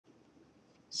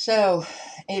So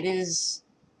it is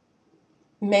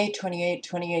May 28,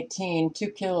 2018, two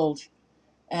killed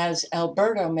as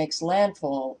Alberto makes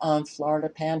landfall on Florida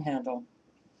Panhandle.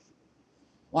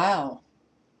 Wow.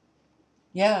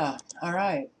 Yeah, all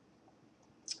right.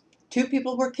 Two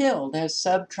people were killed as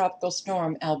subtropical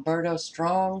storm Alberto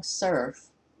strong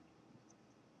surf,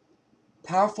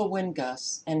 powerful wind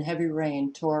gusts, and heavy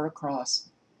rain tore across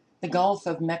the Gulf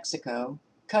of Mexico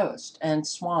coast and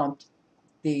swamped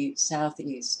the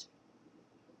southeast.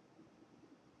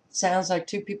 Sounds like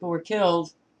two people were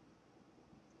killed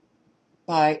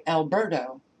by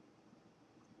Alberto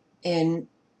in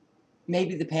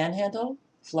maybe the Panhandle,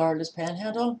 Florida's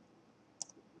Panhandle.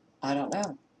 I don't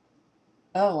know.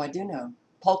 Oh, I do know.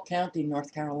 Polk County,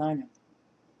 North Carolina.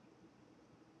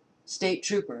 State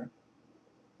Trooper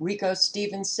Rico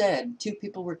Stevens said two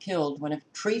people were killed when a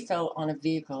tree fell on a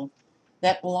vehicle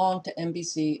that belonged to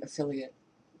NBC affiliate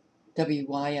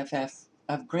WYFF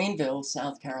of Greenville,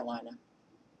 South Carolina.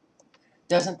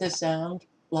 Doesn't this sound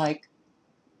like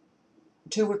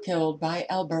two were killed by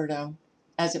Alberto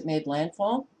as it made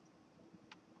landfall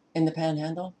in the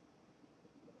Panhandle?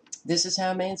 This is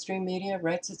how mainstream media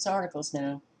writes its articles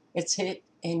now. It's hit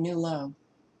a new low.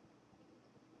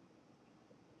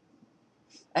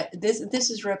 This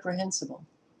is reprehensible.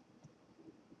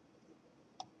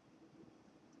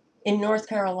 In North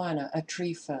Carolina, a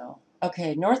tree fell.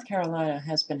 Okay, North Carolina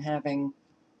has been having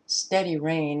steady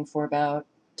rain for about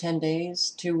 10 days,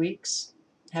 2 weeks,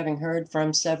 having heard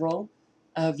from several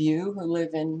of you who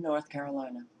live in North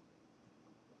Carolina.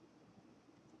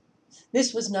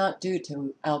 This was not due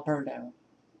to Alberto.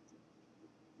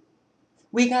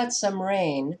 We got some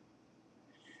rain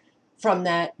from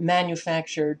that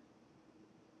manufactured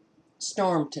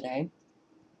storm today,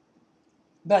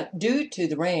 but due to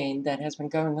the rain that has been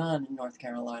going on in North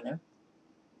Carolina,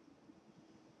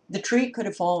 the tree could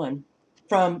have fallen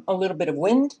from a little bit of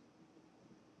wind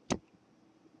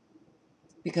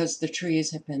because the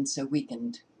trees have been so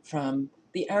weakened from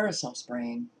the aerosol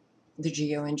spraying, the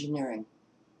geoengineering.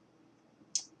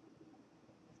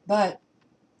 But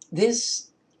this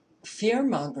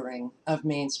fear-mongering of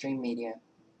mainstream media,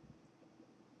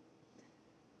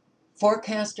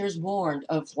 forecasters warned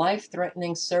of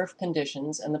life-threatening surf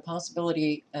conditions and the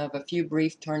possibility of a few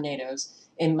brief tornadoes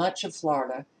in much of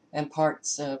Florida and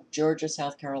parts of Georgia,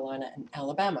 South Carolina, and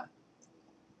Alabama.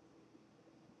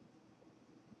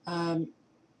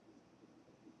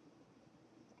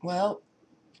 Well,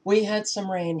 we had some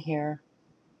rain here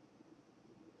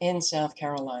in South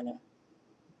Carolina.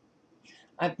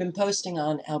 I've been posting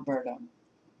on Alberta.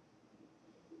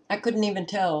 I couldn't even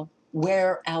tell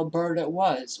where Alberta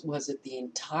was. Was it the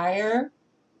entire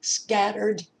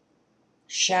scattered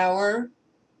shower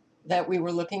that we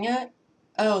were looking at?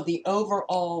 Oh, the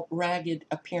overall ragged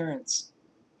appearance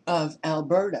of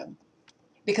Alberta,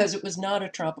 because it was not a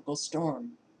tropical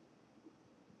storm.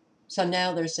 So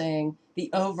now they're saying the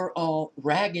overall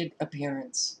ragged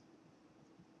appearance.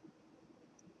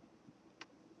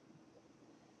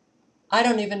 I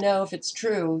don't even know if it's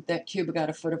true that Cuba got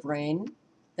a foot of rain,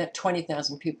 that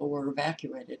 20,000 people were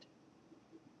evacuated.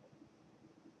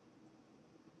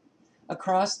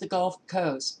 Across the Gulf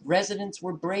Coast, residents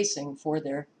were bracing for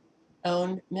their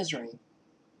own misery.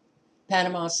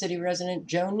 Panama City resident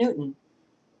Joan Newton,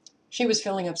 she was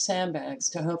filling up sandbags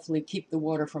to hopefully keep the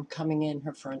water from coming in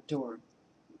her front door.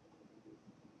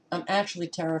 I'm actually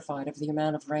terrified of the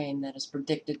amount of rain that is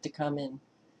predicted to come in.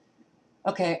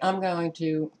 Okay, I'm going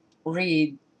to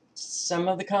read some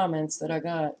of the comments that I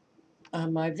got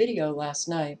on my video last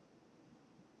night.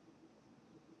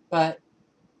 But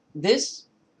this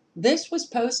was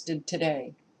posted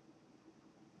today.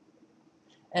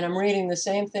 And I'm reading the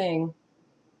same thing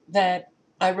that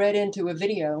I read into a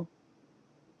video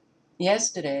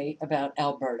yesterday about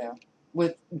Alberta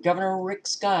with Governor Rick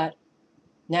Scott.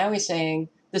 Now he's saying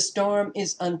the storm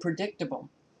is unpredictable.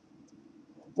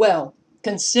 Well,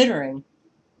 considering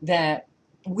that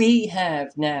we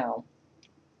have now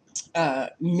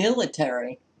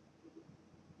military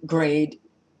grade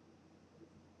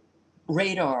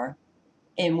radar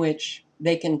in which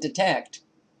they can detect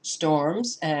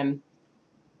storms and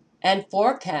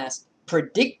forecast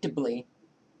predictably.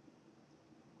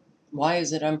 Why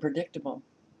is it unpredictable?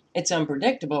 It's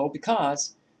unpredictable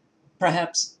because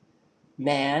perhaps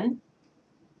man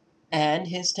and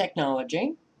his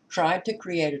technology tried to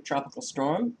create a tropical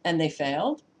storm and they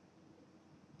failed,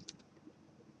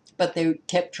 but they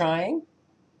kept trying.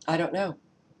 I don't know.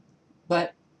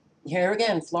 But here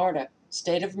again, Florida,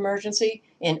 state of emergency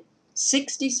in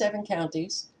 67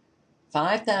 counties,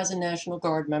 5,000 National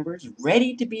Guard members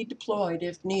ready to be deployed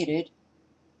if needed.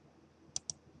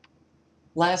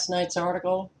 Last night's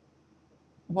article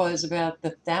was about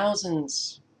the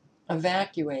thousands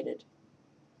evacuated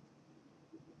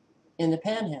in the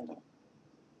Panhandle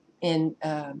in,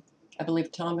 I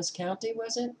believe, Thomas County,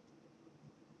 was it?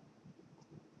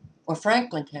 Or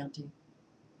Franklin County.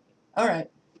 All right.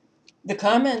 The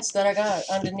comments that I got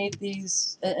underneath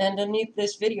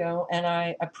this video, and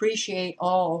I appreciate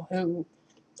all who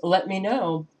let me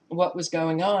know what was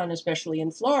going on, especially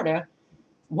in Florida.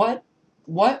 What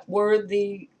were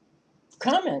the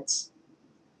comments?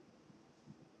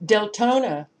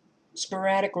 Deltona,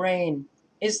 sporadic rain.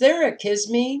 Is there a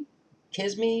Kisme,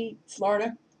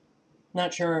 Florida?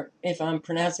 Not sure if I'm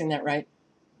pronouncing that right.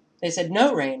 They said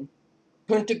no rain.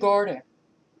 Punta Gorda.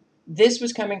 This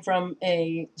was coming from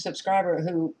a subscriber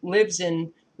who lives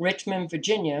in Richmond,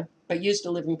 Virginia, but used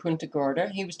to live in Punta Gorda.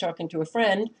 He was talking to a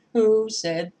friend who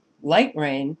said light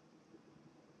rain.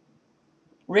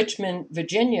 Richmond,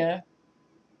 Virginia,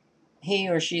 he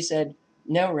or she said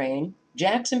no rain.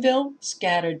 Jacksonville,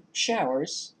 scattered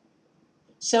showers.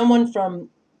 Someone from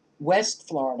West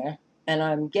Florida, and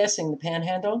I'm guessing the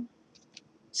Panhandle,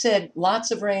 said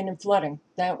lots of rain and flooding.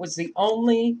 That was the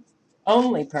only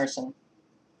person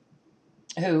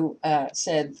who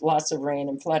said lots of rain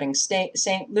and flooding.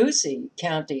 St. Lucie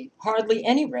County, hardly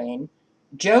any rain,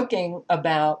 joking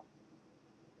about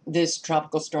this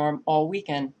tropical storm all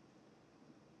weekend.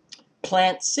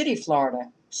 Plant City,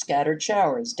 Florida, scattered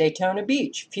showers. Daytona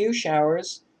Beach, few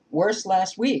showers, worse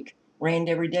last week. Rained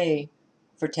every day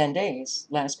for 10 days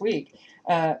last week.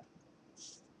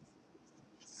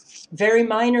 Very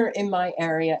minor in my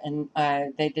area, and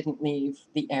they didn't leave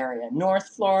the area. North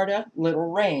Florida, little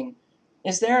rain.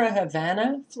 Is there a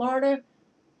Havana, Florida?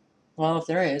 Well, if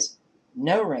there is,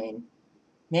 no rain.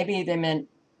 Maybe they meant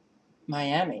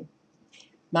Miami.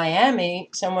 Miami,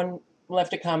 someone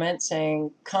left a comment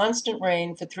saying, constant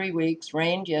rain for 3 weeks,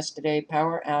 rained yesterday,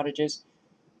 power outages.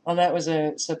 Well, that was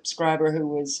a subscriber who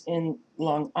was in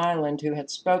Long Island who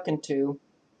had spoken to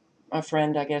a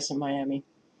friend, I guess, in Miami.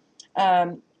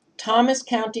 Thomas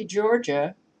County,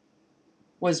 Georgia,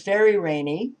 was very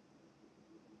rainy,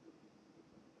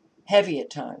 heavy at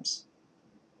times.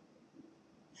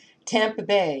 Tampa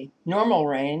Bay, normal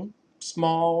rain,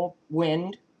 small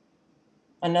wind.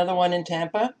 Another one in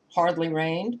Tampa, hardly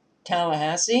rained.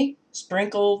 Tallahassee,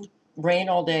 sprinkled rain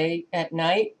all day, at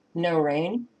night, no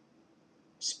rain.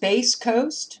 Space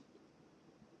Coast,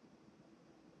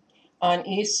 on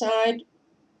east side,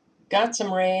 got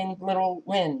some rain, little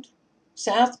wind.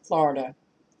 South Florida,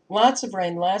 lots of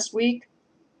rain last week.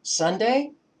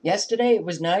 Sunday, yesterday, it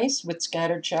was nice with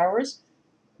scattered showers.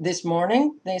 This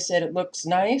morning, they said it looks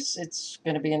nice. It's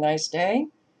going to be a nice day.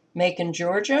 Macon,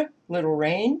 Georgia, little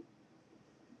rain.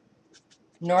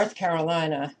 North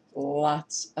Carolina,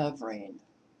 lots of rain.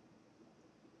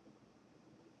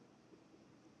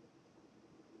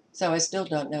 So I still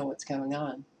don't know what's going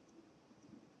on.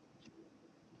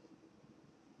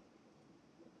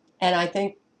 And I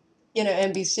think,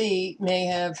 NBC may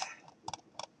have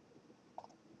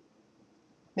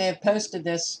posted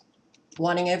this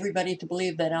wanting everybody to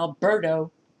believe that Alberta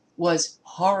was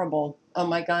horrible. Oh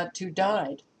my God, 2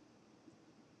 died.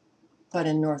 But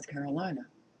in North Carolina.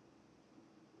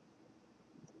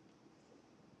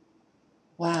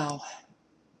 Wow.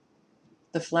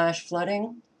 The flash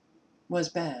flooding was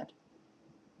bad.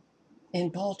 In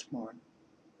Baltimore.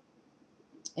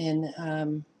 In,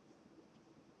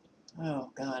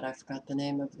 oh God, I forgot the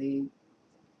name of the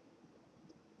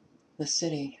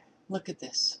city. Look at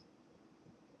this.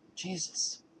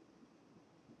 Jesus.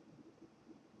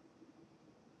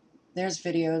 There's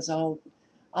videos.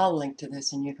 I'll link to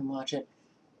this and you can watch it.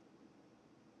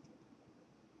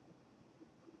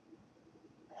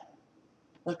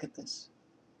 Look at this.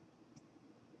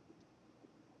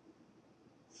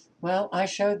 Well, I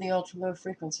showed the ultra-low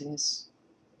frequencies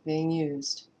being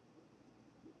used.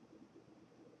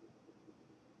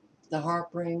 The harp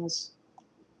rings.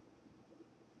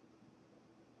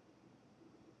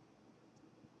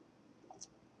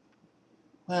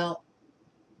 Well,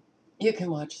 you can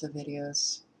watch the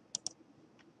videos.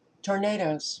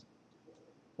 Tornadoes,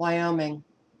 Wyoming.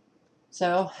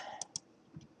 So,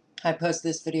 I posted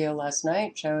this video last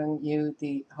night showing you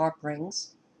the harp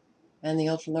rings and the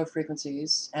ultra-low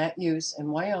frequencies at use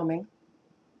in Wyoming.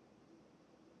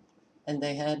 And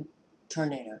they had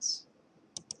tornadoes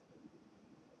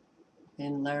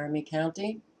in Laramie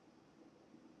County.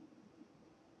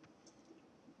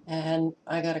 And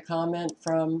I got a comment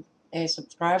from a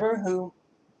subscriber who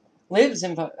lives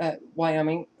in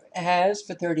Wyoming, has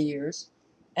for 30 years,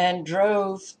 and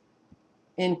drove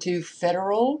into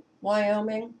Federal,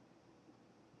 Wyoming,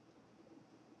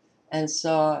 and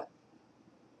saw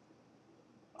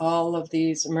all of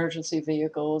these emergency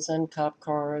vehicles and cop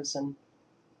cars, and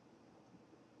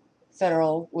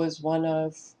Federal was one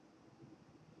of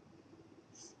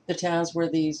the towns where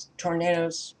these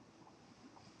tornadoes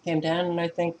came down, and I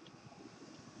think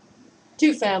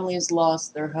 2 families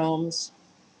lost their homes.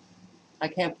 I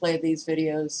can't play these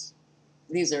videos.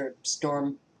 These are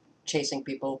storm chasing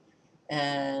people,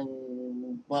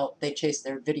 and, well, they chase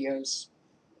their videos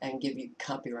and give you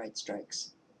copyright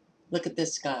strikes. Look at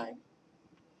this sky.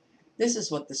 This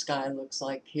is what the sky looks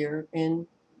like here in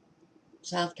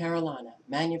South Carolina,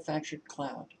 manufactured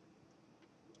cloud.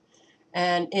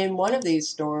 And in one of these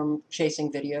storm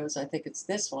chasing videos, I think it's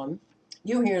this one,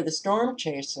 you hear the storm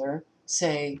chaser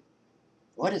say,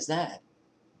 "What is that?"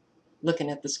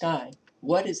 Looking at the sky.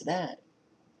 What is that?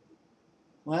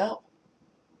 Well,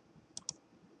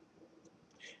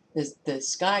 the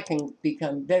sky can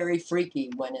become very freaky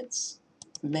when it's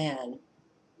man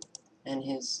and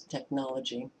his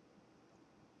technology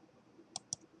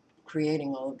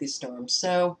creating all of these storms.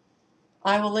 So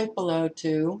I will link below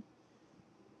to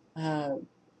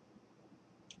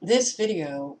this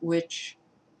video, which,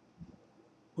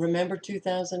 remember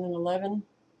 2011?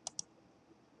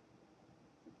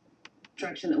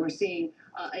 Destruction that we're seeing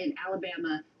in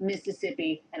Alabama,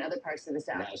 Mississippi, and other parts of the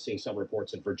South. Now seeing some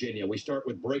reports in Virginia. We start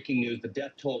with breaking news. The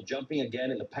death toll jumping again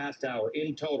in the past hour.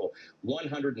 In total,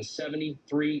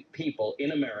 173 people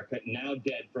in America now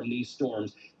dead from these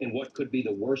storms in what could be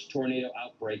the worst tornado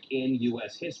outbreak in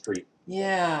U.S. history.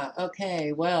 Yeah,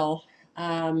 okay, well,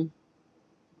 2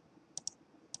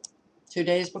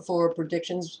 days before,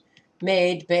 predictions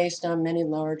made based on many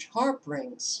large harp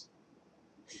rings.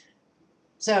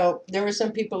 So there are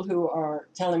some people who are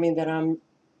telling me that I'm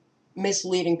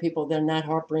misleading people. They're not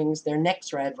harp rings, they're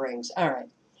Nexrad rings. All right.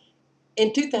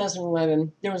 In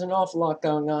 2011, there was an awful lot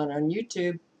going on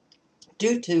YouTube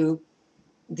due to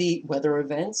the weather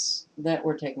events that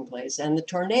were taking place and the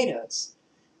tornadoes.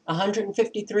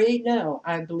 153? No,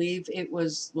 I believe it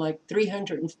was like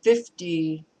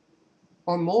 350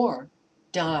 or more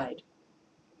died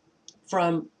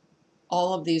from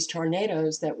all of these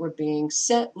tornadoes that were being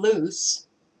set loose.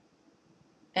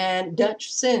 And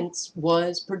Dutch Since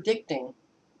was predicting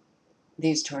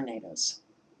these tornadoes.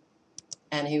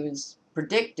 And he was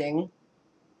predicting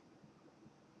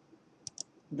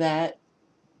that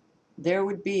there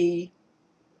would be,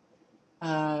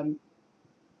 and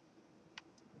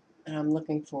I'm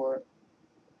looking for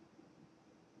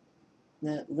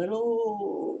that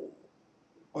little,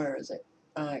 where is it?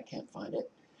 I can't find it.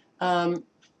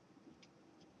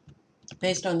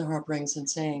 Based on the harp rings and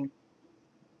saying,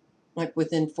 like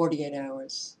within 48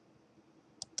 hours.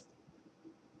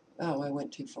 Oh, I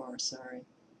went too far, sorry.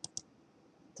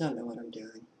 Don't know what I'm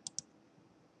doing.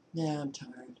 Yeah, I'm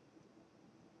tired.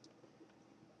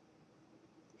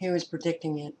 He was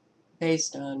predicting it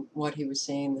based on what he was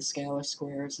seeing, the scalar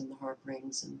squares and the harp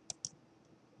rings. And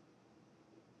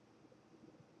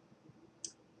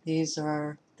these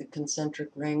are the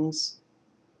concentric rings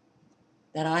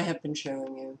that I have been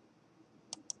showing you.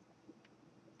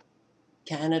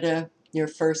 Canada, your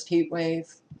first heat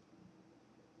wave.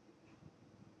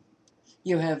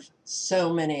 You have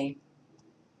so many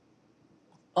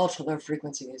ultra low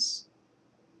frequencies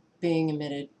being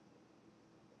emitted.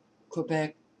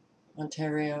 Quebec,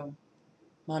 Ontario,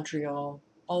 Montreal,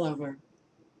 all over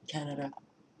Canada.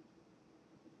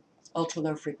 Ultra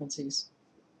low frequencies.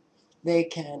 They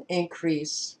can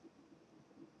increase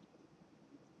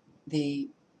the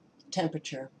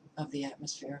temperature of the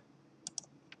atmosphere.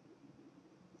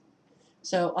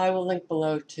 So I will link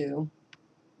below to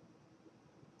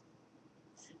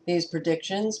these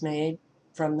predictions made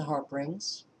from the harp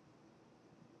rings,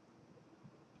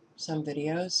 some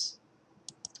videos.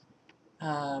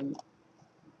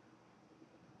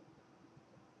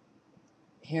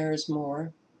 Here's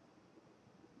more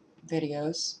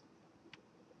videos.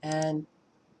 And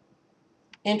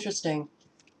interesting,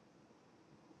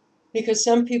 because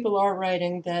some people are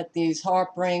writing that these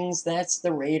harp rings, that's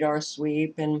the radar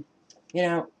sweep. And, you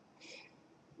know,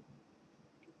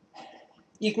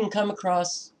 you can come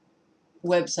across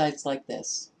websites like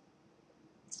this.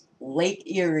 Lake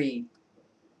Erie,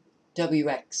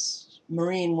 WX,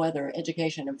 Marine Weather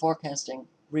Education and Forecasting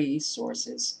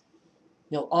Resources.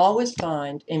 You'll always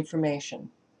find information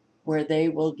where they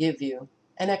will give you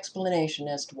an explanation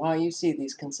as to why you see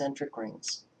these concentric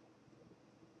rings.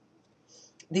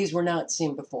 These were not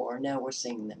seen before, now we're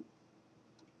seeing them.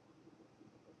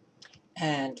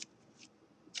 And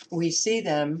we see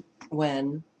them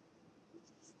when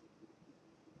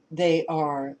they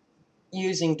are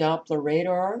using Doppler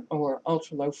radar or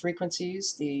ultra-low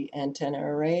frequencies, the antenna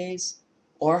arrays,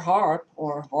 or HARP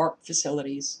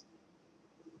facilities,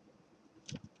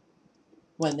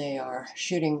 when they are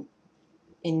shooting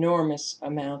enormous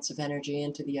amounts of energy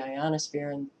into the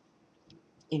ionosphere, and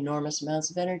enormous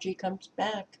amounts of energy comes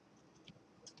back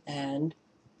and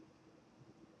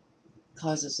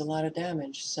causes a lot of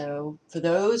damage. So for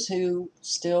those who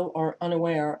still are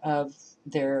unaware of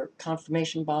their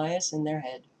confirmation bias in their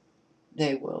head,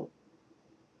 they will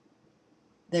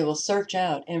search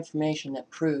out information that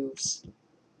proves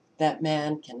that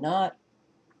man cannot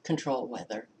control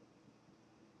weather.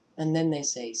 And then they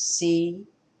say, see?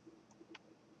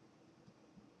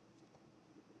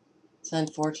 It's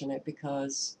unfortunate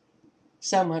because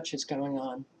so much is going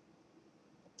on.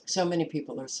 So many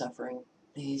people are suffering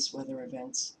these weather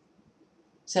events.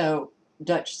 So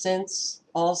Dutch Sense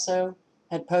also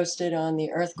had posted on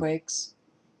the earthquakes,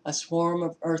 a swarm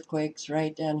of earthquakes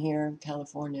right down here in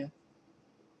California.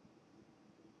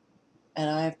 And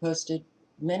I have posted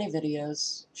many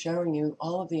videos showing you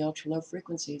all of the ultra-low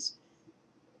frequencies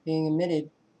being emitted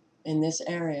in this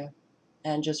area.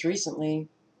 And just recently,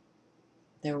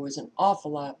 there was an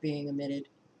awful lot being emitted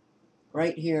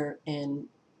right here in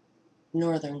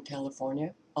Northern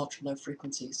California. Ultra-low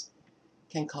frequencies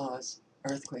can cause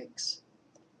earthquakes.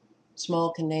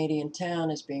 Small Canadian town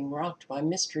is being rocked by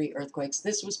mystery earthquakes.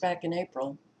 This was back in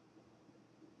April.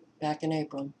 Back in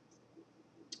April.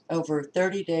 Over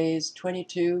 30 days,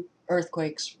 22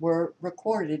 earthquakes were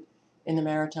recorded in the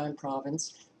Maritime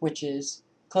Province, which is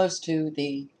close to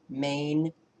the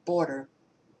Maine border.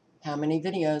 How many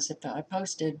videos have I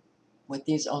posted with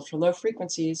these ultra-low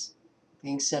frequencies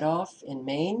being set off in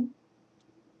Maine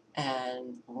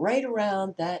and right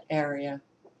around that area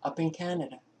up in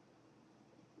Canada?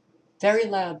 Very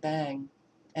loud bang,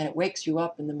 and it wakes you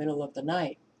up in the middle of the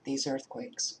night, these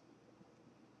earthquakes.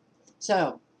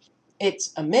 So,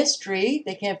 it's a mystery.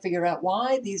 They can't figure out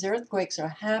why these earthquakes are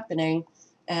happening,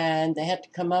 and they had to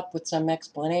come up with some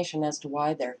explanation as to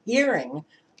why they're hearing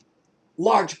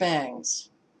large bangs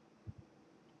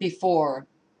before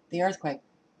the earthquake.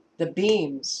 The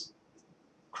beams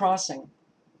crossing,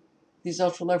 these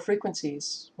ultra-low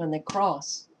frequencies, when they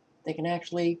cross, they can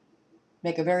actually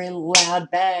make a very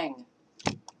loud bang.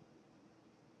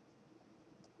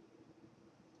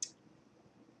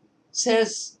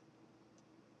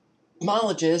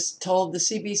 Seismologists told the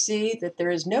CBC that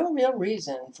there is no real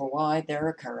reason for why they're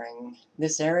occurring.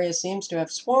 This area seems to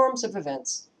have swarms of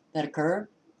events that occur.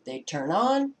 They turn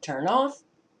on, turn off,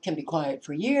 can be quiet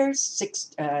for years.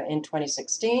 In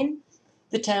 2016,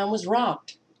 the town was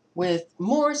rocked with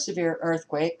more severe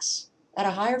earthquakes at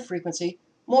a higher frequency,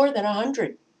 more than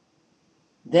 100.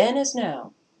 Then as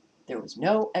now, there was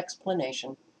no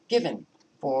explanation given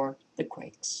for the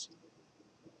quakes.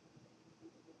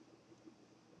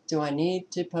 Do I need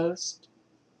to post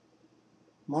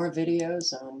more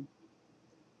videos on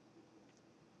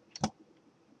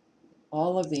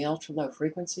all of the ultra-low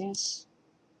frequencies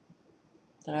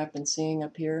that I've been seeing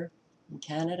up here in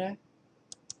Canada?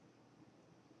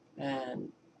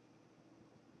 And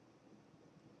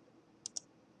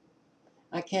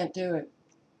I can't do it,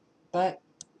 but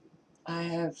I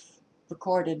have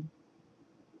recorded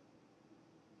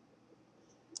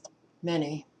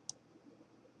many,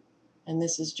 and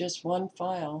this is just one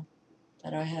file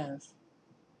that I have.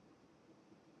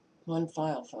 One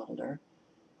file folder.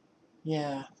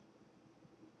 Yeah.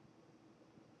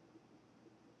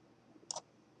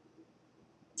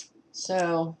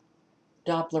 So,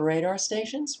 Doppler radar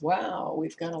stations. Wow,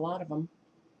 we've got a lot of them.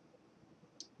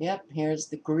 Yep, here's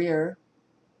the Greer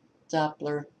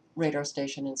Doppler radar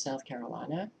station in South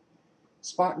Carolina.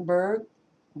 Spartanburg,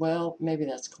 well, maybe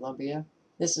that's Columbia.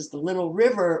 This is the Little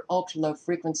River ultra-low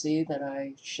frequency that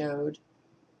I showed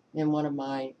in one of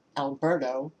my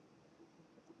Alberto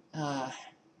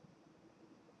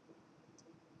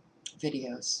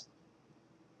videos.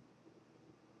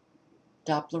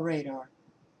 Doppler radar.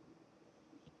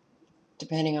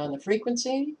 Depending on the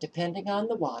frequency, depending on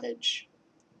the wattage.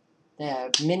 They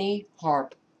have mini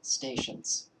HARP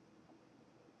stations.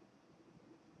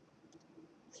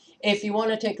 If you want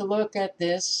to take a look at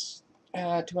this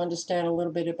to understand a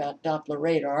little bit about Doppler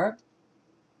radar,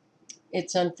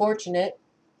 it's unfortunate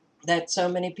that so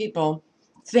many people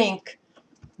think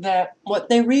that what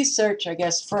they research, I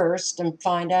guess, first and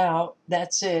find out,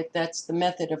 that's it, that's the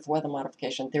method of weather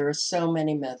modification. There are so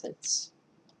many methods.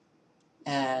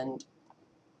 And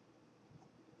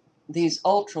these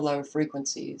ultra-low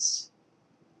frequencies,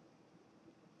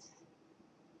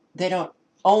 they don't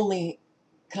only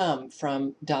come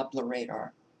from Doppler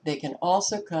radar. They can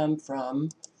also come from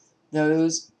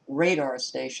those radar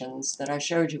stations that I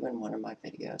showed you in one of my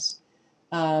videos.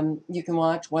 You can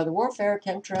watch Weather Warfare,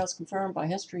 Chemtrails Confirmed by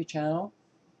History Channel.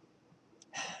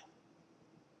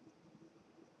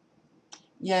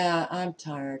 Yeah, I'm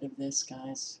tired of this,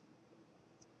 guys.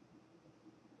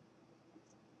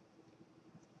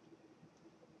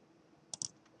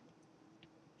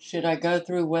 Should I go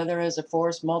through weather as a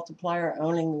force multiplier,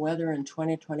 owning the weather in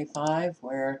 2025,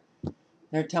 where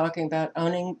they're talking about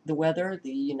owning the weather,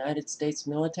 the United States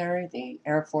military, the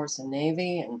Air Force and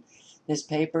Navy, and this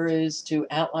paper is to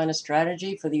outline a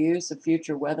strategy for the use of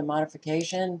future weather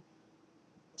modification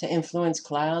to influence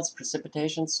clouds,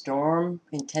 precipitation, storm,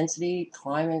 intensity,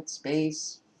 climate,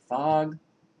 space, fog,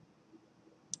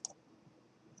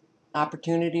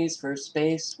 opportunities for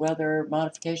space weather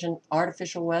modification,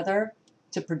 artificial weather,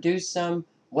 to produce some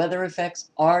weather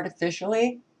effects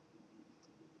artificially,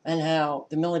 and how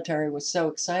the military was so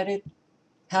excited,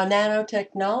 how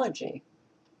nanotechnology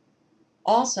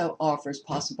also offers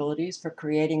possibilities for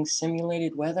creating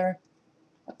simulated weather,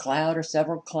 a cloud or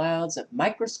several clouds of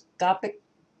microscopic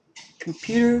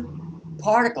computer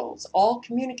particles all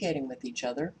communicating with each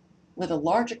other with a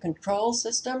larger control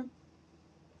system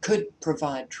could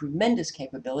provide tremendous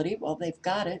capability. Well, they've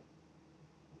got it.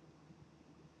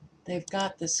 They've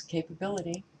got this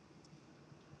capability.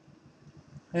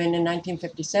 I mean, in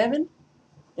 1957,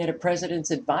 they had a President's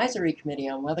Advisory Committee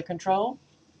on Weather Control.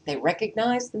 They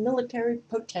recognized the military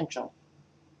potential.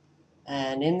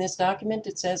 And in this document,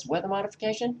 it says weather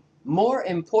modification, more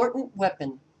important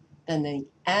weapon than the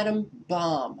atom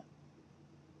bomb.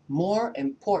 More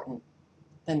important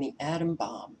than the atom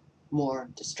bomb. More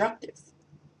destructive.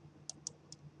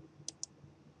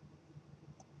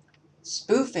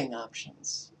 Spoofing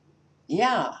options.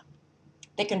 Yeah,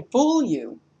 they can fool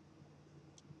you.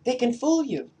 They can fool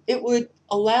you. It would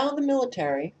allow the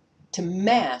military to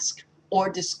mask or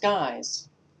disguise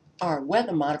our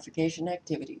weather modification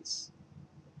activities.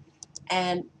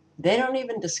 And they don't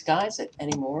even disguise it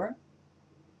anymore.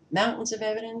 Mountains of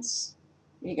evidence.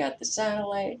 You got the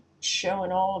satellite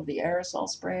showing all of the aerosol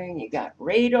spraying. You got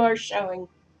radar showing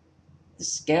the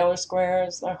scalar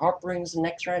squares, the Harp rings and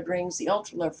X-rad rings, the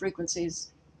ultra-low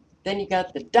frequencies. Then you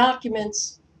got the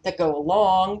documents that go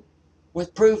along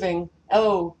with proving,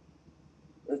 oh,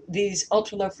 these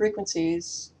ultra-low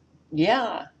frequencies,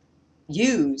 yeah,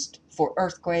 used for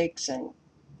earthquakes and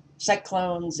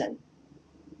cyclones and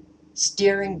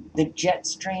steering the jet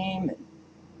stream.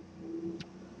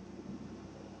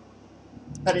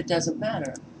 But it doesn't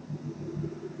matter,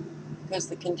 because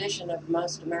the condition of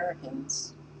most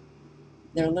Americans,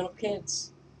 they're little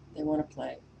kids. They want to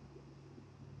play.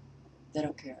 They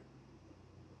don't care.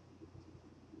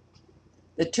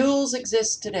 The tools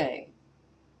exist today,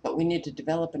 but we need to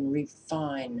develop and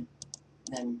refine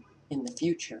them in the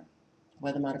future.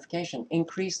 Weather modification,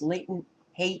 increase latent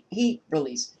heat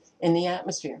release in the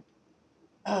atmosphere.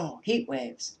 Oh, heat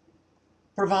waves.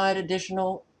 Provide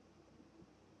additional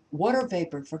water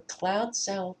vapor for cloud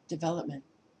cell development,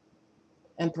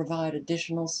 and provide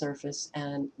additional surface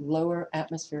and lower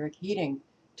atmospheric heating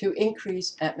to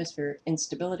increase atmospheric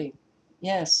instability.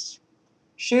 Yes,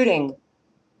 shooting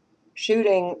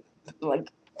like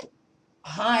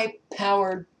high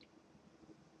powered,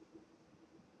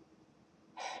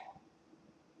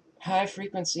 high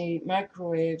frequency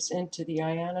microwaves into the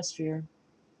ionosphere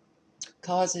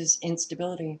causes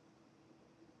instability.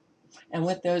 And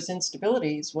with those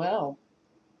instabilities, well,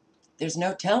 there's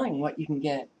no telling what you can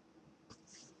get.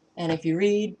 And if you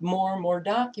read more and more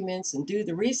documents and do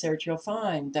the research, you'll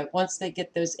find that once they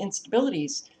get those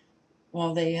instabilities,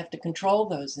 well, they have to control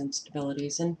those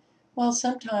instabilities. And, well,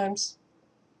 sometimes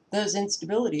those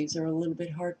instabilities are a little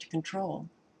bit hard to control.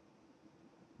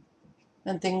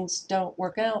 And things don't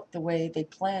work out the way they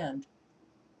planned.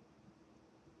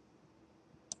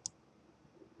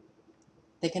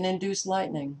 They can induce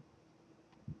lightning.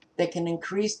 They can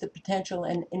increase the potential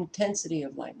and intensity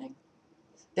of lightning.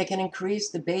 They can increase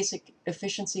the basic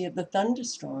efficiency of the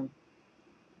thunderstorm.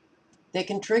 They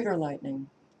can trigger lightning.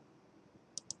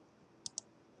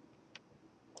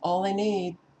 All they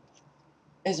need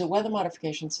is a weather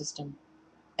modification system,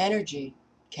 energy,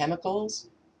 chemicals,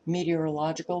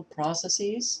 meteorological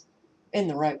processes in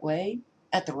the right way,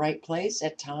 at the right place,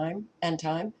 at time and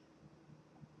time.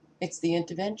 It's the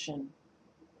intervention.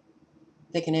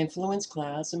 They can influence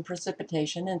clouds and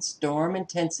precipitation and storm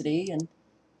intensity and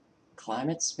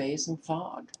climate, space, and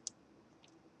fog.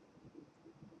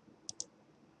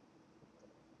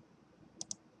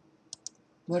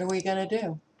 What are we going to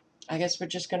do? I guess we're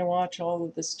just going to watch all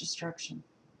of this destruction.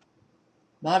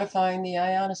 Modifying the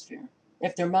ionosphere.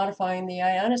 If they're modifying the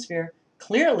ionosphere,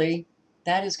 clearly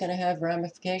that is going to have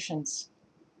ramifications.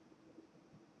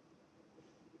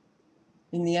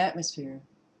 in the atmosphere.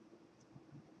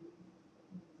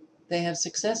 They have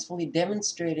successfully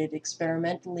demonstrated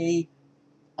experimentally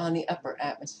on the upper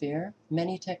atmosphere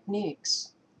many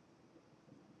techniques.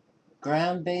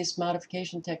 Ground-based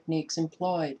modification techniques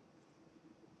employed: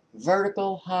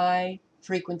 vertical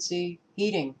high-frequency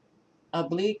heating,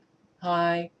 oblique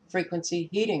high-frequency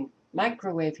heating,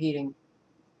 microwave heating,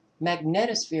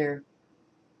 magnetosphere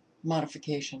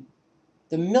modification.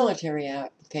 The military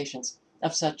applications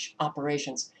of such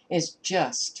operations is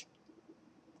just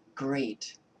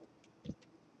great.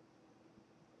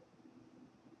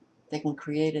 They can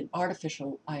create an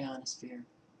artificial ionosphere,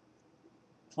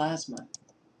 plasma.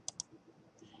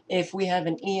 If we have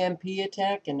an EMP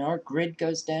attack and our grid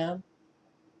goes down,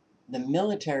 the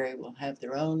military will have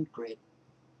their own grid.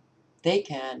 They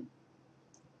can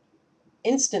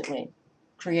instantly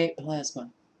create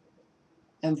plasma.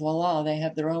 And voila, they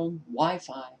have their own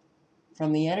Wi-Fi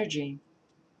from the energy.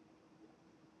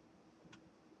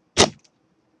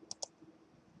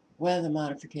 Weather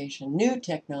modification, new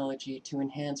technology to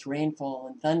enhance rainfall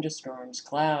and thunderstorms,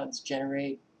 clouds,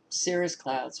 generate cirrus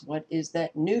clouds. What is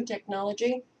that new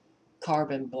technology?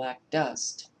 Carbon black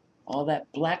dust. All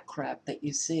that black crap that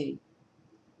you see.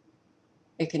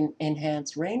 It can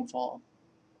enhance rainfall,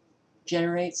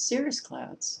 generate cirrus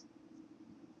clouds,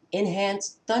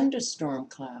 enhance thunderstorm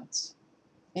clouds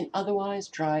in otherwise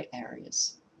dry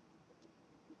areas.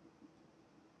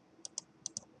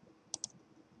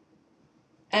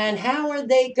 And how are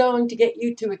they going to get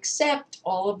you to accept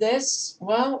all of this?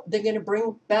 Well, they're going to bring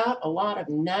about a lot of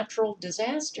natural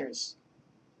disasters.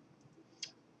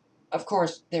 Of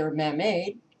course, they're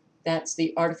man-made. That's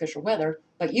the artificial weather.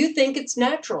 But you think it's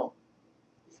natural.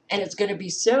 And it's going to be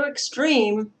so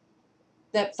extreme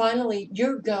that finally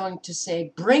you're going to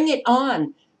say, bring it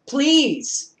on.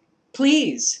 Please,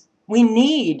 please, we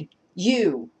need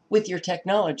you with your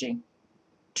technology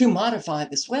to modify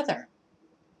this weather.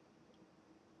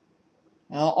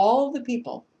 Now, all the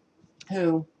people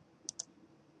who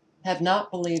have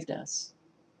not believed us,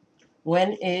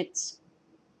 when the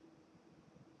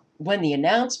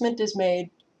announcement is made,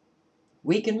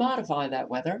 we can modify that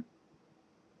weather,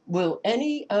 will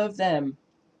any of them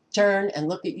turn and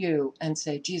look at you and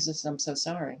say, Jesus, I'm so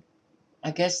sorry?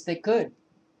 I guess they could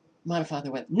modify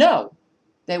the weather. No,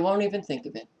 they won't even think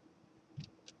of it.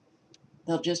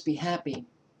 They'll just be happy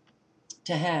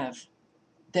to have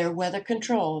their weather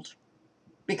controlled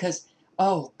because,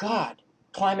 oh God,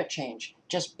 climate change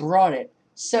just brought it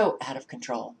so out of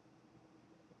control.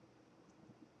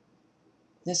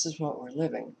 This is what we're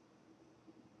living.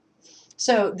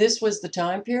 So this was the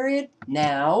time period.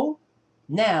 Now,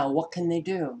 what can they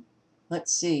do?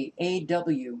 Let's see,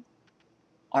 AW,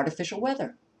 artificial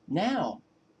weather, now.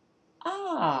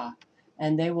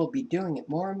 And they will be doing it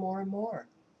more and more and more.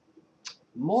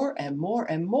 More and more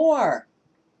and more.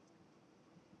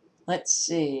 Let's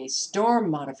see,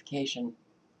 storm modification,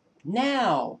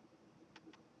 now.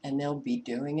 And they'll be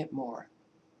doing it more.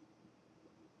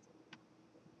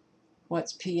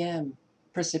 What's PM?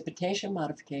 Precipitation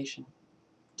modification.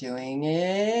 Doing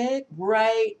it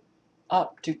right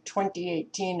up to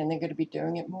 2018, and they're going to be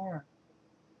doing it more.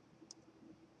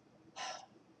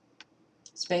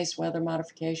 Space weather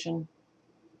modification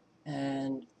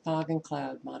and fog and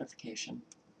cloud modification.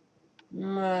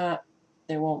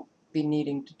 They won't be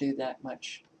needing to do that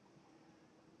much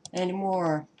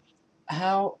anymore.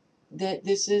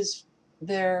 This is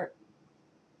their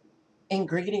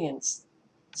ingredients: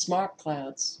 smart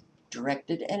clouds,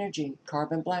 directed energy,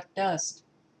 carbon black dust,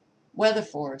 weather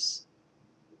force,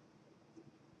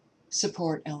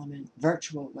 support element,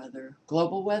 virtual weather,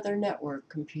 global weather network,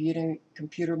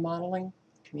 computer modeling,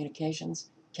 communications,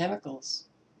 chemicals,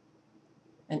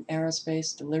 and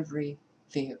aerospace delivery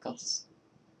vehicles.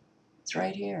 It's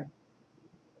right here.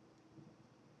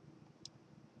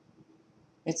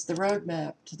 It's the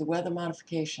roadmap to the weather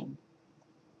modification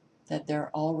that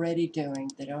they're already doing.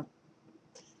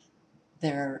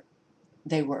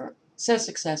 They were so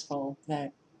successful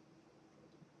that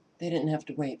they didn't have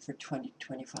to wait for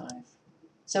 2025.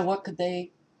 So what could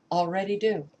they already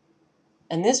do?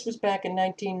 And this was back in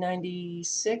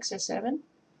 1996 or 7.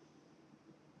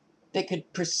 They could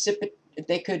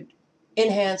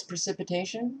enhance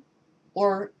precipitation,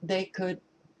 or they could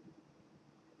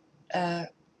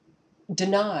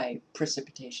deny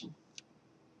precipitation.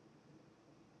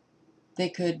 They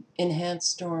could enhance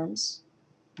storms,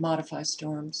 modify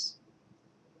storms,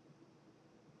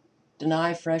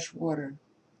 deny fresh water,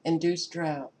 induce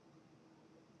drought,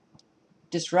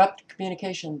 disrupt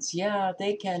communications. Yeah,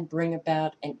 they can bring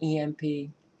about an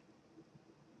EMP.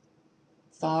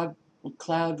 Fog and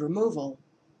cloud removal.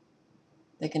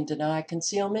 They can deny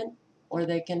concealment, or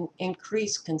they can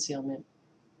increase concealment.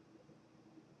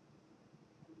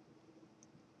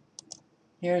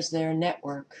 Here's their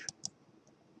network.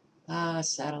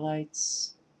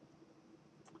 Satellites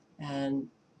and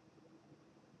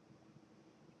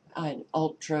an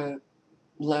ultra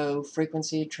low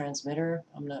frequency transmitter,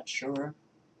 I'm not sure,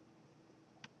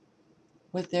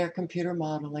 with their computer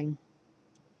modeling.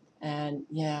 And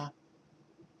yeah,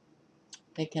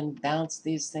 they can bounce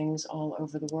these things all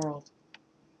over the world.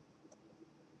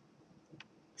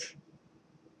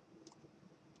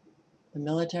 The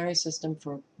military system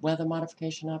for weather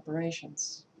modification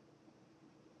operations.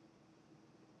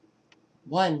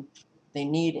 1, they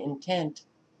need intent.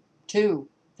 2,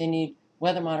 they need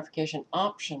weather modification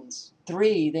options.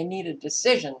 3, they need a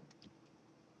decision.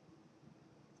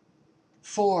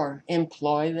 4,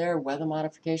 employ their weather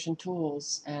modification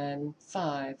tools. And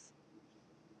 5,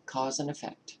 cause and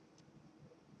effect.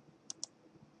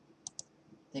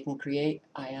 They can create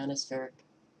ionospheric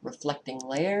reflecting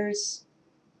layers,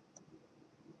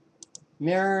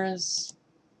 mirrors,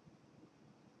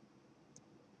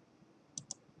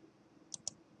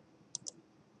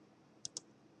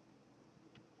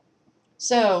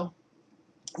 so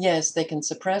yes, they can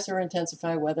suppress or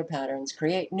intensify weather patterns,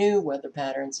 create new weather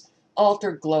patterns,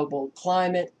 alter global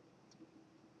climate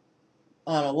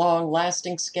on a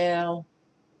long-lasting scale,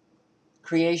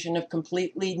 creation of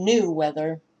completely new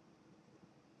weather,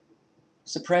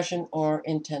 suppression or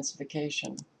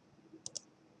intensification.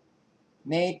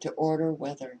 Made to order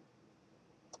weather.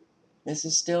 This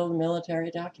is still the military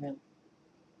document.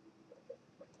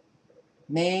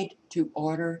 Made to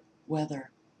order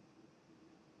weather.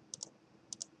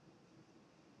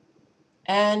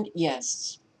 And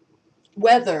yes,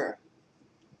 weather.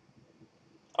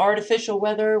 Artificial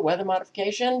weather, weather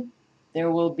modification, there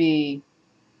will be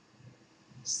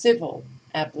civil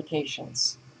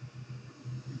applications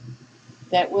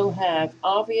that will have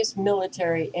obvious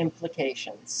military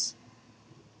implications.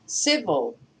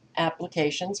 Civil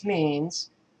applications means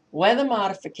weather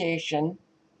modification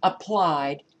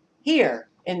applied here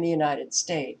in the United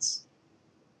States.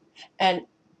 And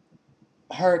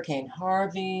Hurricane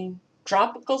Harvey,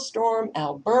 Tropical Storm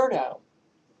Alberto,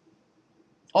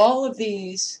 all of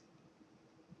these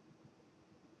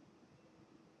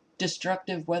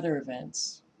destructive weather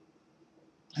events.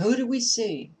 Who do we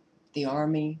see? The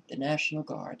Army, the National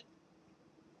Guard.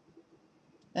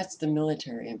 That's the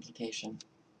military implication.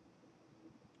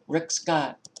 Rick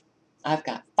Scott, I've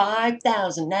got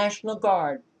 5,000 National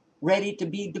Guard ready to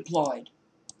be deployed.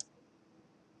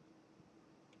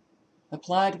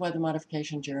 Applied weather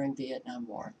modification during Vietnam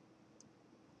War.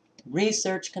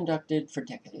 Research conducted for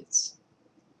decades.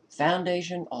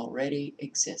 Foundation already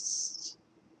exists.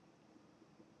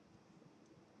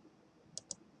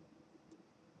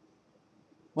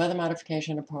 Weather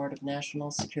modification a part of national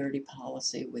security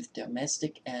policy with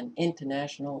domestic and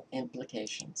international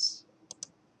implications.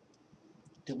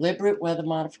 Deliberate weather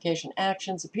modification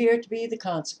actions appear to be the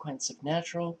consequence of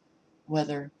natural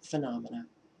weather phenomena,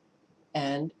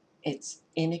 and it's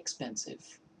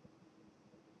inexpensive.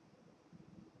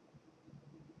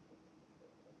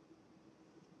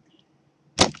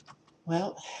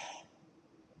 Well,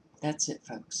 that's it,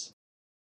 folks.